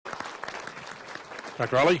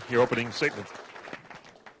Dr. Ally, your opening statement.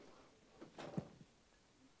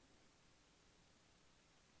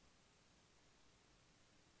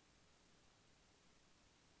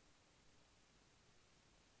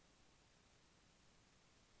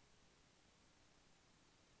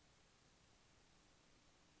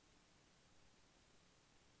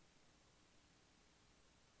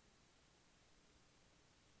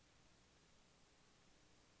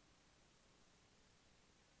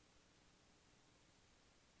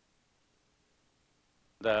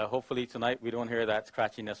 Hopefully tonight we don't hear that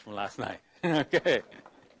scratchiness from last night. Okay.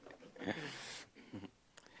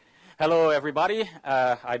 Hello, everybody.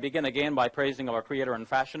 I begin again by praising our Creator and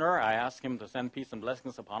Fashioner. I ask Him to send peace and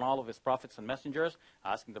blessings upon all of His prophets and messengers.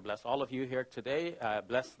 I ask Him to bless all of you here today,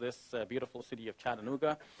 bless this beautiful city of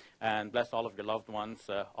Chattanooga, and bless all of your loved ones,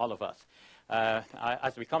 all of us.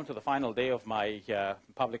 As we come to the final day of my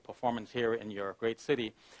public performance here in your great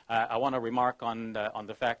city, I want to remark on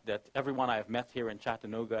the fact that everyone I have met here in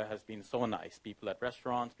Chattanooga has been so nice. People at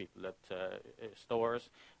restaurants, people at stores,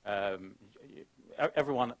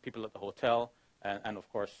 everyone, people at the hotel, and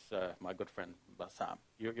of course, my good friend Bassam.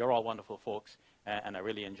 You're all wonderful folks, and I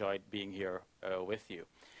really enjoyed being here with you.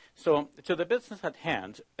 So, to the business at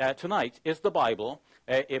hand, tonight, is the Bible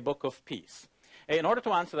a book of peace? In order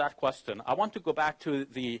to answer that question, I want to go back to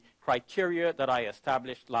the criteria that I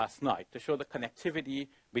established last night to show the connectivity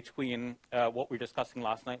between what we're discussing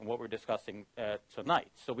last night and what we're discussing tonight.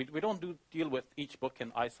 So we don't deal with each book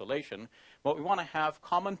in isolation, but we want to have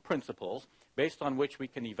common principles based on which we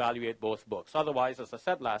can evaluate both books. Otherwise, as I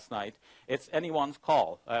said last night, it's anyone's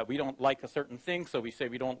call. We don't like a certain thing, so we say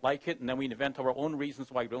we don't like it, and then we invent our own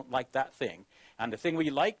reasons why we don't like that thing. And the thing we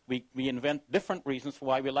like, we invent different reasons for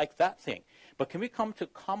why we like that thing. But can we come to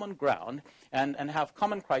common ground and have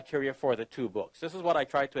common criteria for the two books? This is what I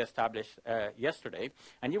tried to establish yesterday.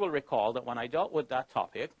 And you will recall that when I dealt with that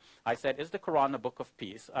topic, I said, is the Quran a book of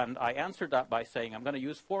peace? And I answered that by saying I'm going to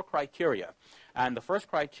use 4 criteria. And the first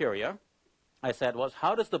criteria I said was,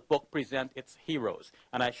 how does the book present its heroes?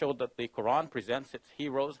 And I showed that the Quran presents its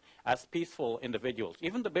heroes as peaceful individuals.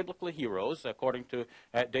 Even the biblical heroes, according to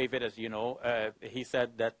David, as you know, he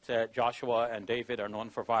said that Joshua and David are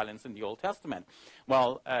known for violence in the Old Testament.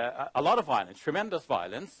 Well, a lot of violence, tremendous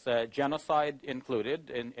violence, genocide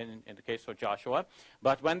included in the case of Joshua.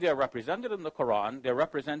 But when they're represented in the Quran, they're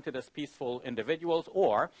represented as peaceful individuals,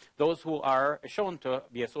 or those who are shown to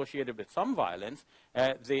be associated with some violence.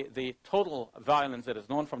 The total violence that is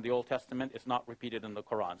known from the Old Testament is not repeated in the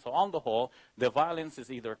Quran. So on the whole, the violence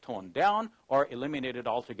is either toned down or eliminated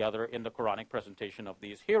altogether in the Quranic presentation of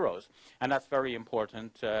these heroes. And that's very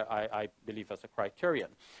important, I believe, as a criterion.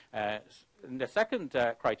 The second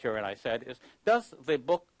criterion I said is, does the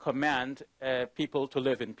book command people to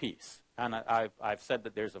live in peace? And I've said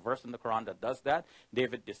that there's a verse in the Quran that does that.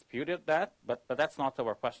 David disputed that, but that's not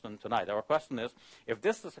our question tonight. Our question is, if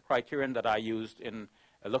this is a criterion that I used in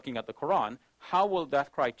looking at the Quran, how will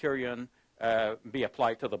that criterion be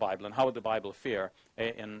applied to the Bible, and how would the Bible fare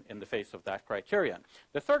in the face of that criterion?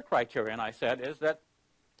 The third criterion, I said, is that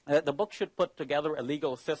the book should put together a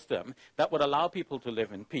legal system that would allow people to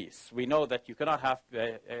live in peace. We know that you cannot have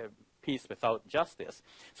peace without justice.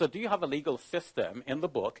 So do you have a legal system in the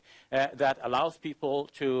book that allows people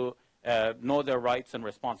to know their rights and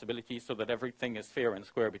responsibilities so that everything is fair and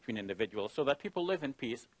square between individuals, so that people live in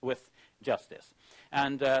peace with justice?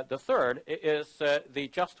 And the third is the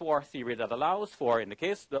just war theory that allows for, in the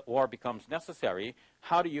case that war becomes necessary,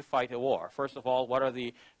 how do you fight a war? First of all, what are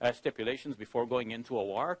the stipulations before going into a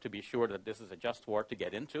war to be sure that this is a just war to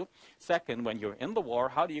get into? Second, when you're in the war,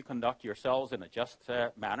 how do you conduct yourselves in a just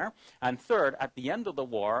manner? And third, at the end of the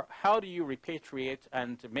war, how do you repatriate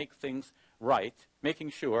and make things right, making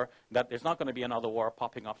sure that there's not going to be another war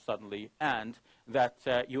popping up suddenly, and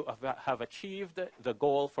that you have achieved the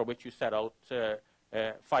goal for which you set out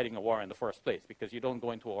fighting a war in the first place, because you don't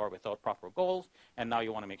go into a war without proper goals, and now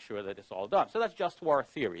you want to make sure that it's all done. So that's just war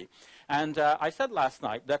theory. And I said last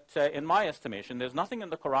night that in my estimation, there's nothing in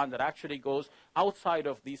the Quran that actually goes outside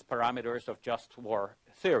of these parameters of just war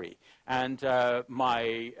theory. And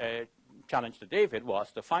my challenge to David was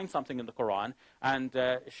to find something in the Quran and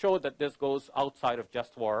show that this goes outside of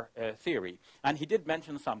just war theory. And he did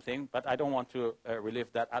mention something, but I don't want to relive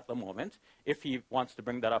that at the moment. If he wants to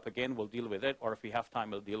bring that up again, we'll deal with it, or if we have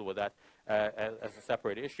time, we'll deal with that as a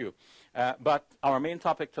separate issue. But our main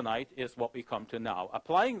topic tonight is what we come to now.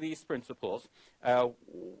 Applying these principles,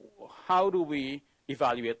 how do we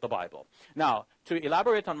evaluate the Bible? Now, to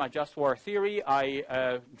elaborate on my just war theory,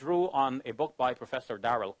 I drew on a book by Professor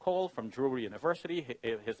Darrell Cole from Drury University.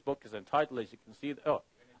 His book is entitled, as you can see,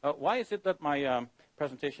 why is it that my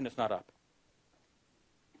presentation is not up?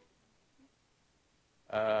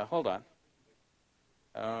 Hold on.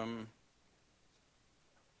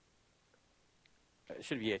 It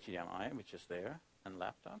should be HDMI, which is there, and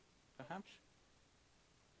laptop, perhaps.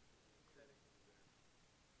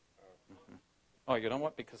 Oh, you know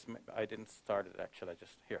what? Because I didn't start it, actually. I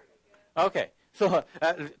just here. Okay. So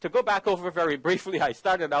to go back over very briefly, I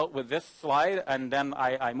started out with this slide, and then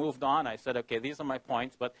I moved on. I said, okay, these are my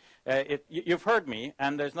points, but you've heard me,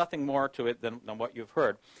 and there's nothing more to it than what you've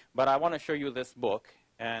heard. But I want to show you this book,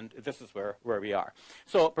 and this is where we are.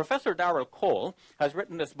 So Professor Darrell Cole has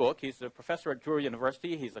written this book. He's a professor at Drury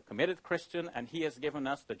University. He's a committed Christian, and he has given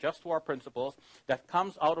us the just war principles that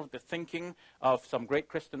comes out of the thinking of some great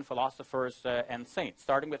Christian philosophers and saints,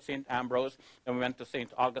 starting with St. Ambrose, then we went to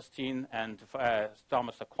St. Augustine and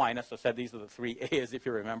Thomas Aquinas. So said these are the 3 A's, if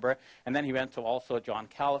you remember. And then he went to also John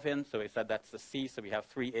Calvin, so he said that's the C, so we have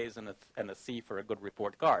 3 A's and a C for a good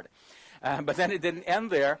report card. But then it didn't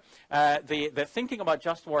end there. The thinking about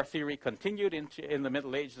just war theory continued in the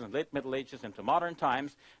Middle Ages and late Middle Ages into modern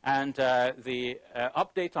times, and the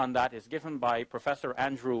update on that is given by Professor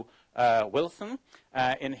Andrew Wilson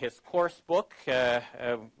in his course book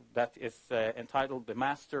that is entitled The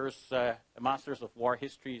Masters of War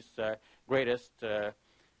History's Greatest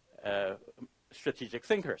Strategic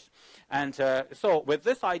Thinkers. And so with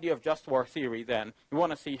this idea of just war theory, then, we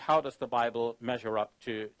want to see how does the Bible measure up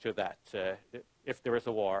to that. If there is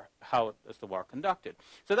a war, how is the war conducted?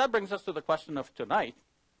 So that brings us to the question of tonight.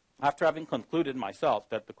 After having concluded myself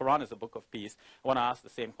that the Quran is a book of peace, I want to ask the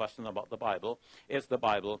same question about the Bible. Is the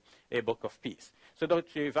Bible a book of peace? So to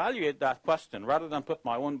evaluate that question, rather than put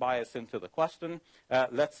my own bias into the question,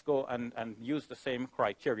 let's go and use the same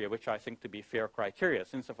criteria, which I think to be fair criteria.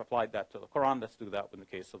 Since I've applied that to the Quran, let's do that in the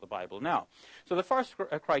case of the Bible now. So the first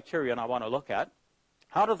criterion I want to look at,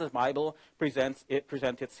 how does the Bible present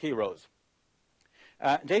its heroes?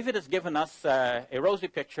 David has given us a rosy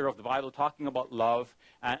picture of the Bible talking about love,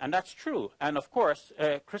 and that's true. And of course,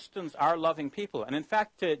 Christians are loving people. And in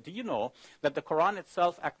fact, do you know that the Quran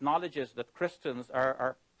itself acknowledges that Christians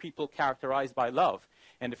are people characterized by love?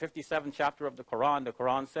 In the 57th chapter of the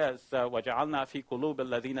Quran says, وَجَعَلْنَا فِي قُلُوبِ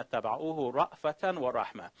الَّذِينَ اتَّبَعُوهُ رَأْفَةً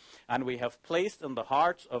وَرَحْمَةً. And we have placed in the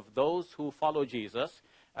hearts of those who follow Jesus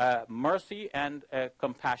mercy and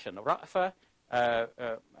compassion. Ra'fa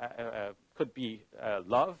could be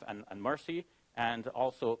love and mercy, and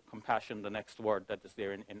also compassion, the next word that is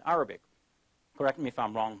there in Arabic. Correct me if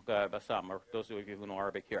I'm wrong, Bassam, or those of you who know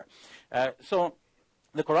Arabic here. So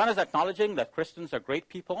the Quran is acknowledging that Christians are great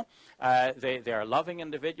people. They are loving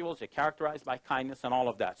individuals. They're characterized by kindness and all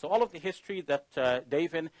of that. So all of the history that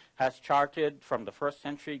David has charted from the 1st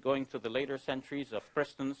century going to the later centuries of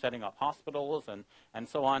Christians setting up hospitals and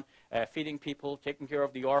so on, feeding people, taking care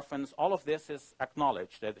of the orphans, all of this is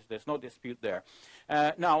acknowledged. There's no dispute there.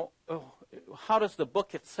 Now, how does the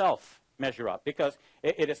book itself measure up? Because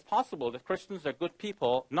it is possible that Christians are good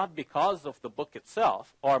people not because of the book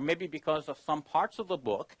itself, or maybe because of some parts of the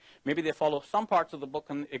book. Maybe they follow some parts of the book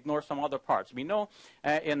and ignore some other parts. We know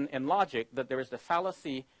in logic that there is the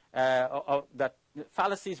fallacy, that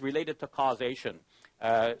fallacies related to causation.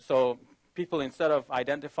 So people, instead of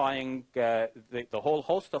identifying the whole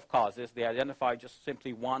host of causes, they identify just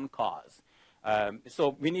simply one cause.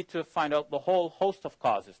 So we need to find out the whole host of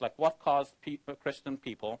causes, like what caused Christian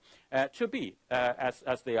people to be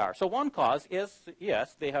as they are. So one cause is,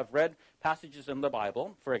 yes, they have read passages in the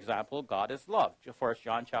Bible. For example, God is love, 1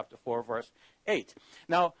 John chapter 4, verse 8.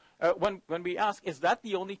 Now, when we ask, is that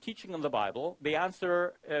the only teaching in the Bible, the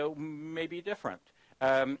answer may be different.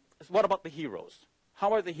 What about the heroes?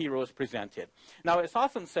 How are the heroes presented? Now, it's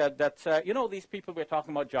often said that, these people we're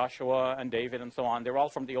talking about, Joshua and David and so on, they're all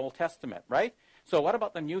from the Old Testament, right? So what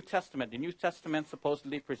about the New Testament? The New Testament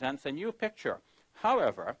supposedly presents a new picture.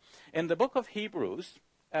 However, in the book of Hebrews,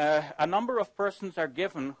 a number of persons are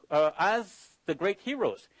given as the great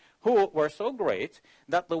heroes who were so great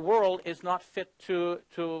that the world is not fit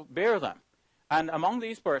to bear them. And among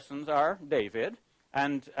these persons are David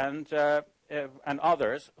and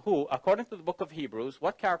others who, according to the book of Hebrews,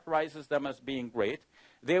 what characterizes them as being great?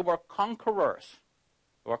 They were conquerors.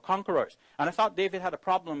 They were conquerors. And I thought David had a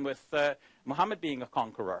problem with Muhammad being a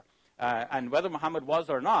conqueror. And whether Muhammad was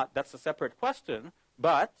or not, that's a separate question.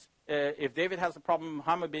 But if David has a problem with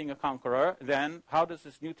Muhammad being a conqueror, then how does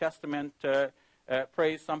this New Testament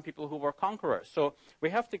praise some people who were conquerors? So we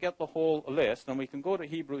have to get the whole list, and we can go to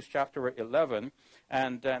Hebrews chapter 11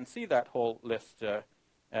 and see that whole list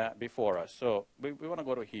before us. So we want to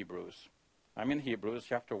go to Hebrews. I'm in Hebrews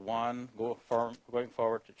chapter 1, going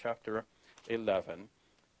forward to chapter 11.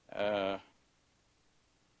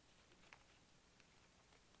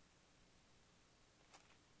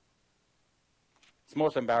 It's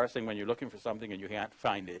most embarrassing when you're looking for something and you can't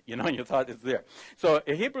find it, and you thought it's there. So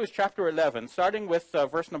in Hebrews chapter 11, starting with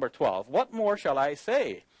verse number 12, what more shall I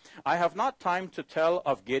say? I have not time to tell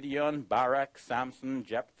of Gideon, Barak, Samson,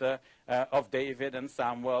 Jephthah, of David and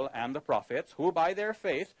Samuel and the prophets, who by their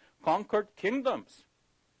faith conquered kingdoms,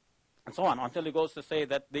 and so on, until he goes to say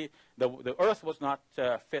that the earth was not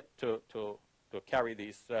fit to carry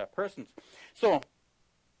these persons. So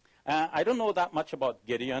I don't know that much about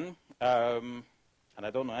Gideon. And I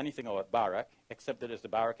don't know anything about Barak, except that it's the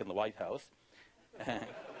Barak in the White House.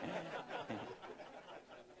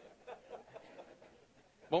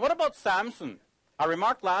 But what about Samson? I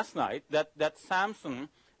remarked last night that Samson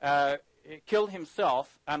killed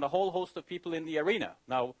himself and a whole host of people in the arena.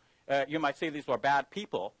 Now, you might say these were bad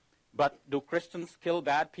people, but do Christians kill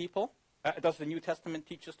bad people? Does the New Testament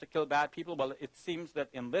teach us to kill bad people? Well, it seems that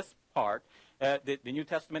in this part, the New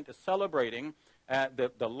Testament is celebrating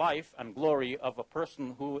the life and glory of a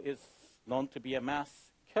person who is known to be a mass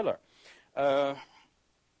killer. And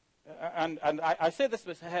I say this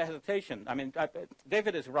with hesitation. I mean,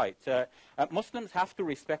 David is right. Muslims have to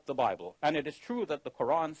respect the Bible. And it is true that the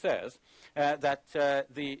Quran says that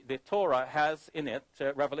the Torah has in it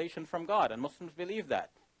revelation from God. And Muslims believe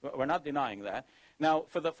that. We're not denying that. Now,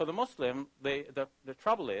 for the Muslim, the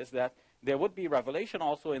trouble is that there would be revelation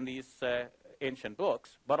also in these ancient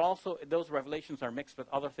books, but also those revelations are mixed with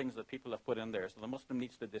other things that people have put in there. So the Muslim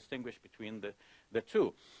needs to distinguish between the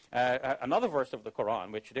two. Another verse of the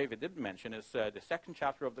Quran, which David didn't mention, is the second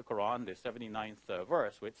chapter of the Quran, the 79th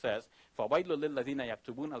verse, which says, فَوَيْلُ لِلَّذِينَ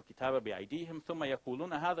يَكْتُبُونَ الْكِتَابَ بِأَيْدِيهِمْ ثُمَّ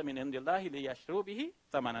يَقُولُونَ هَذَا مِنْ عِنْدِ اللَّهِ لِيَشْتَرُوا بِهِ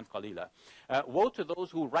ثَمَنًا قَلِيلًا. Woe to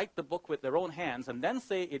those who write the book with their own hands and then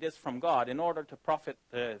say it is from God in order to profit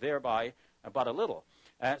thereby but a little.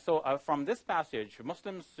 So from this passage,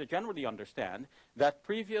 Muslims generally understand that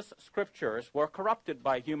previous scriptures were corrupted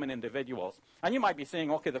by human individuals. And you might be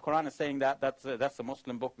saying, okay, the Quran is saying that's a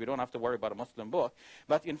Muslim book. We don't have to worry about a Muslim book.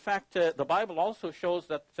 But in fact, the Bible also shows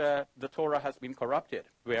that the Torah has been corrupted.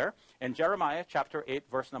 Where? In Jeremiah chapter 8,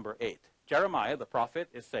 verse number 8. Jeremiah, the prophet,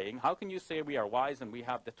 is saying, how can you say we are wise and we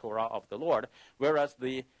have the Torah of the Lord, whereas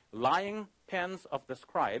the lying pens of the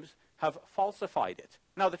scribes have falsified it?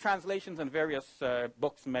 Now, the translations in various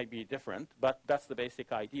books may be different, but that's the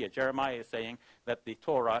basic idea. Jeremiah is saying that the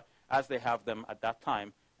Torah, as they have them at that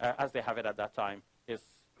time, has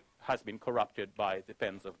been corrupted by the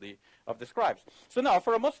pens of the scribes. So now,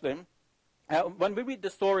 for a Muslim, when we read the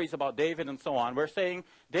stories about David and so on, we're saying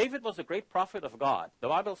David was a great prophet of God. The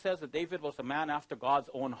Bible says that David was a man after God's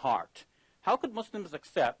own heart. How could Muslims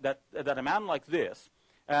accept that a man like this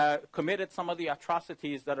committed some of the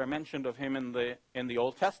atrocities that are mentioned of him in the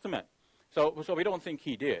Old Testament? So we don't think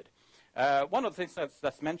he did. One of the things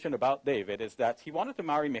that's mentioned about David is that he wanted to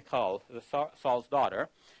marry Michal, Saul's daughter,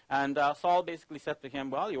 and Saul basically said to him,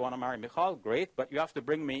 well, you want to marry Michal? Great, but you have to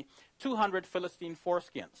bring me 200 Philistine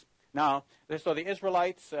foreskins. Now, so the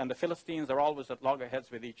Israelites and the Philistines are always at loggerheads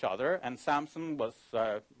with each other, and Samson was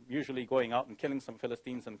usually going out and killing some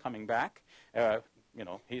Philistines and coming back.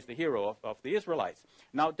 He's the hero of the Israelites.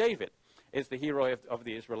 Now, David is the hero of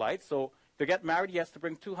the Israelites, so to get married, he has to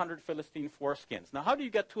bring 200 Philistine foreskins. Now, how do you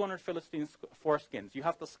get 200 Philistine foreskins? You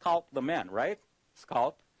have to scalp the men, right?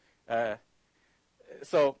 Scalp.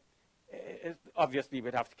 Obviously,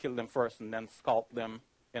 we'd have to kill them first and then scalp them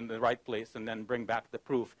in the right place and then bring back the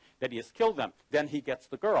proof that he has killed them. Then he gets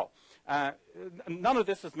the girl. None of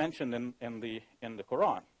this is mentioned in the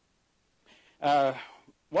Quran.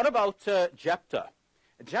 What about Jephthah?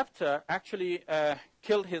 Jephthah actually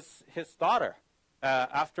killed his daughter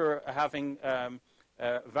after having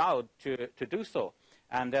vowed to do so.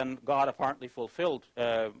 And then God apparently fulfilled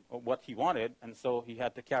what he wanted, and so he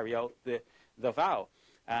had to carry out the vow.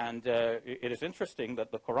 And it is interesting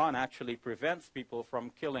that the Quran actually prevents people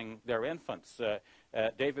from killing their infants.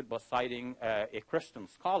 David was citing a Christian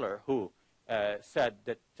scholar who said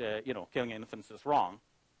that, killing infants is wrong.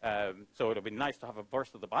 So it would be nice to have a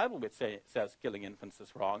verse of the Bible which says killing infants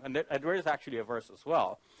is wrong. And there is actually a verse as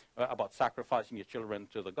well about sacrificing your children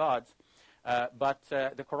to the gods. But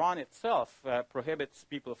the Quran itself prohibits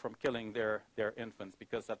people from killing their infants,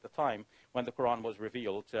 because at the time when the Quran was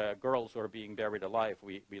revealed, girls were being buried alive.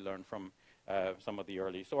 We learn from some of the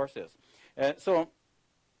early sources. So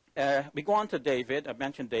we go on to David. I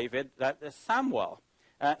mentioned David. That Samuel.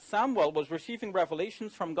 Samuel was receiving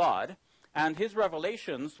revelations from God, and his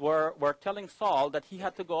revelations were telling Saul that he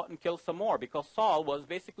had to go out and kill some more, because Saul was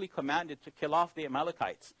basically commanded to kill off the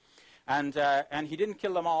Amalekites. And he didn't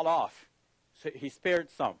kill them all off. So he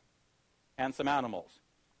spared some, and some animals.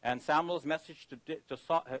 And Samuel's message to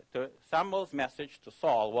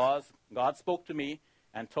Saul was, God spoke to me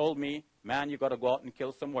and told me Man, you got to go out and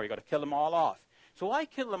kill some more. You got to kill them all off. So why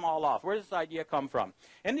kill them all off? Where does this idea come from?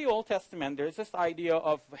 In the Old Testament, there's this idea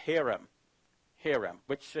of harem,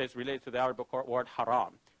 which is related to the Arabic word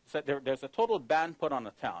haram. So there's a total ban put on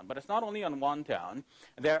a town, but it's not only on one town.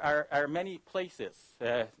 There are many places.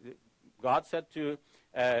 God said to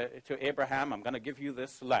Abraham, I'm going to give you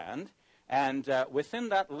this land, and within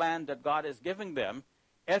that land that God is giving them,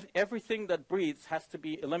 everything that breathes has to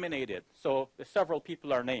be eliminated. So several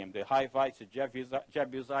people are named: the Hivites, the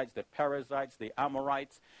Jebusites, the Perizzites, the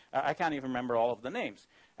Amorites. I can't even remember all of the names.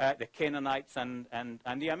 The Canaanites and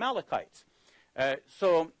the Amalekites.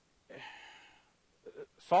 So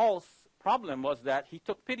Saul's problem was that he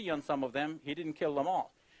took pity on some of them. He didn't kill them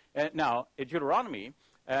all. Now, in Deuteronomy,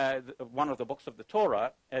 one of the books of the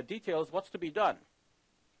Torah, details what's to be done.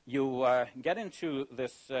 You get into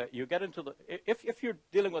this, if you're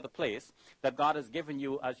dealing with a place that God has given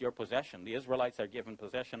you as your possession, the Israelites are given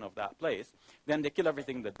possession of that place, then they kill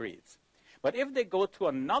everything that breathes. But if they go to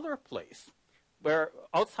another place where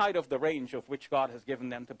outside of the range of which God has given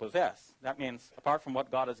them to possess, that means apart from what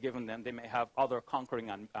God has given them, they may have other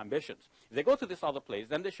conquering ambitions. If they go to this other place,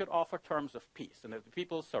 then they should offer terms of peace. And if the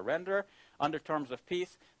people surrender under terms of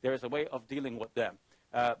peace, there is a way of dealing with them.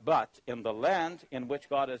 But in the land in which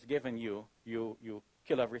God has given you, you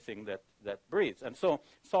kill everything that breathes. And so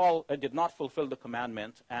Saul did not fulfill the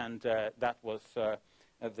commandment, and that was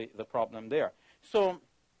the problem there. So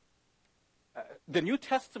the New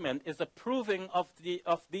Testament is approving of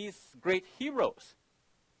these great heroes.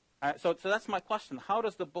 So that's my question. How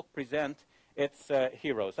does the book present its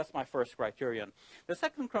heroes? That's my first criterion. The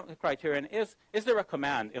second criterion is there a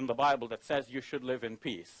command in the Bible that says you should live in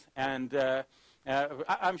peace? And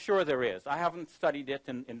I'm sure there is. I haven't studied it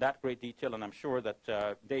in that great detail, and I'm sure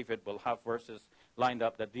that David will have verses lined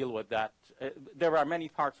up that deal with that. There are many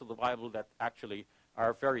parts of the Bible that actually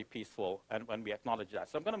are very peaceful, and when we acknowledge that.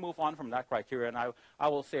 So I'm going to move on from that criteria, and I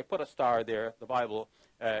will say put a star there. The Bible,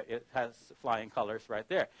 it has flying colors right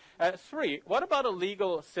there. 3, what about a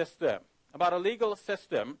legal system? About a legal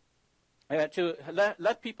system to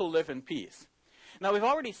let people live in peace. Now, we've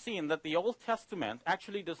already seen that the Old Testament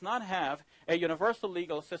actually does not have a universal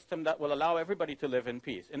legal system that will allow everybody to live in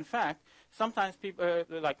peace. In fact, sometimes people,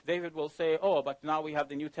 like David, will say, oh, but now we have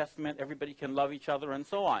the New Testament, everybody can love each other, and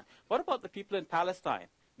so on. What about the people in Palestine?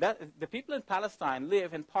 The people in Palestine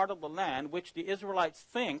live in part of the land which the Israelites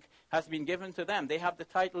think has been given to them. They have the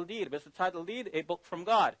title deed. But it's the title deed, a book from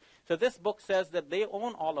God. So this book says that they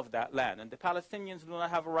own all of that land, and the Palestinians do not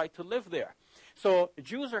have a right to live there. So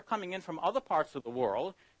Jews are coming in from other parts of the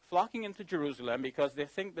world, flocking into Jerusalem because they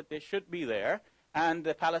think that they should be there, and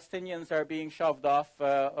the Palestinians are being shoved off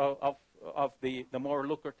of the more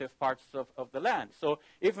lucrative parts of the land. So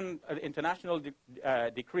even international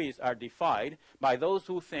decrees are defied by those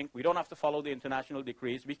who think we don't have to follow the international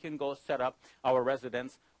decrees. We can go set up our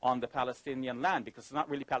residence on the Palestinian land because it's not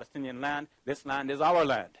really Palestinian land. This land is our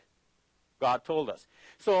land. God told us.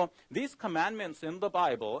 So these commandments in the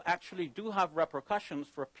Bible actually do have repercussions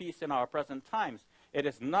for peace in our present times. It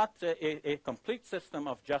is not a complete system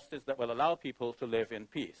of justice that will allow people to live in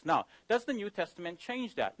peace. Now, does the New Testament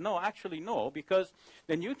change that? No, actually no, because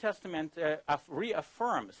the New Testament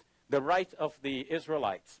reaffirms the right of the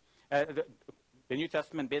Israelites. The New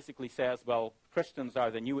Testament basically says, well, Christians are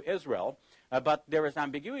the new Israel, but there is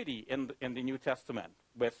ambiguity in the New Testament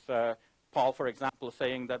with Paul, for example,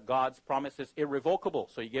 saying that God's promise is irrevocable.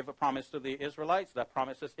 So he gave a promise to the Israelites. That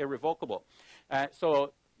promise is irrevocable.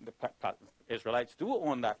 So the Israelites do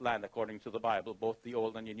own that land according to the Bible, both the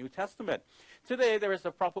Old and the New Testament. Today there is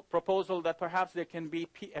a proposal that perhaps there can be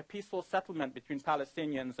a peaceful settlement between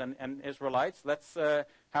Palestinians and Israelites. Let's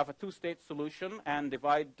have a two-state solution and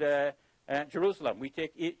divide Jerusalem. We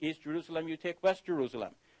take East Jerusalem, you take West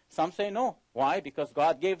Jerusalem. Some say no. Why? Because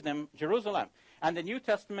God gave them Jerusalem. And the New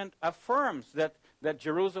Testament affirms that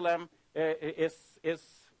Jerusalem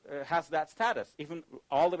has that status, even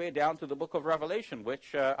all the way down to the book of Revelation,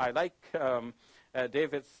 which I like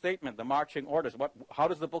David's statement, the marching orders. How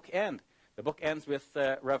does the book end? The book ends with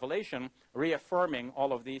Revelation reaffirming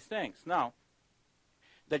all of these things. Now,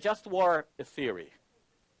 the just war theory.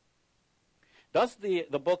 Does the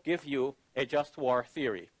book give you a just war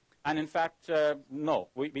theory? And in fact, no,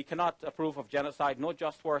 we cannot approve of genocide. No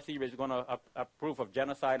just war theory is going to approve of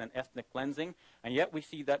genocide and ethnic cleansing. And yet we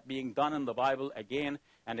see that being done in the Bible again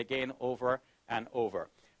and again, over and over.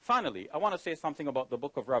 Finally, I want to say something about the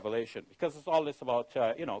book of Revelation, because it's all this about,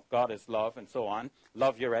 God is love and so on.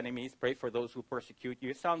 Love your enemies, pray for those who persecute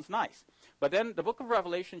you. It sounds nice. But then the book of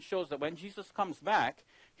Revelation shows that when Jesus comes back,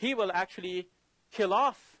 he will actually kill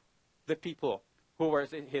off the people who were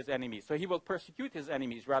his enemies. So he will persecute his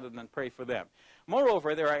enemies rather than pray for them.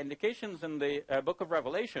 Moreover, there are indications in the book of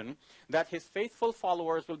Revelation that his faithful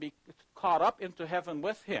followers will be caught up into heaven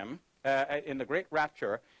with him in the great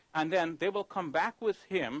rapture, and then they will come back with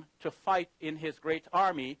him to fight in his great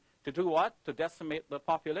army to do what? To decimate the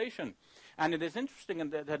population. And it is interesting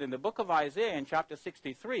that in the book of Isaiah, in chapter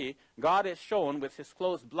 63, God is shown with his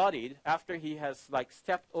clothes bloodied after he has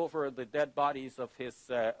stepped over the dead bodies of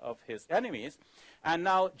his enemies. And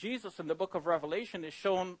now Jesus in the book of Revelation is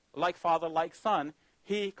shown like father, like son.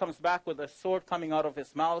 He comes back with a sword coming out of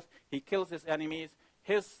his mouth. He kills his enemies.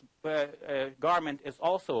 His garment is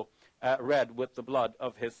also red with the blood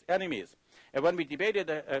of his enemies. And when we debated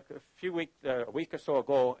a week or so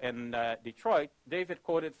ago in Detroit, David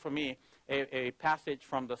quoted for me a passage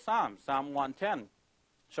from the Psalms, Psalm 110,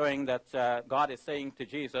 showing that God is saying to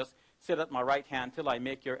Jesus, sit at my right hand till I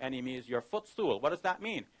make your enemies your footstool. What does that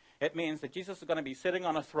mean? It means that Jesus is going to be sitting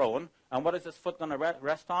on a throne, and what is his foot going to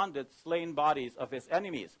rest on? The slain bodies of his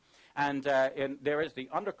enemies. And there is the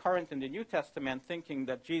undercurrent in the New Testament thinking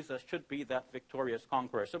that Jesus should be that victorious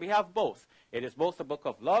conqueror. So we have both. It is both a book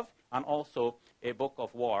of love and also a book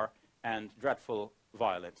of war and dreadful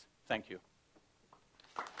violence. Thank you.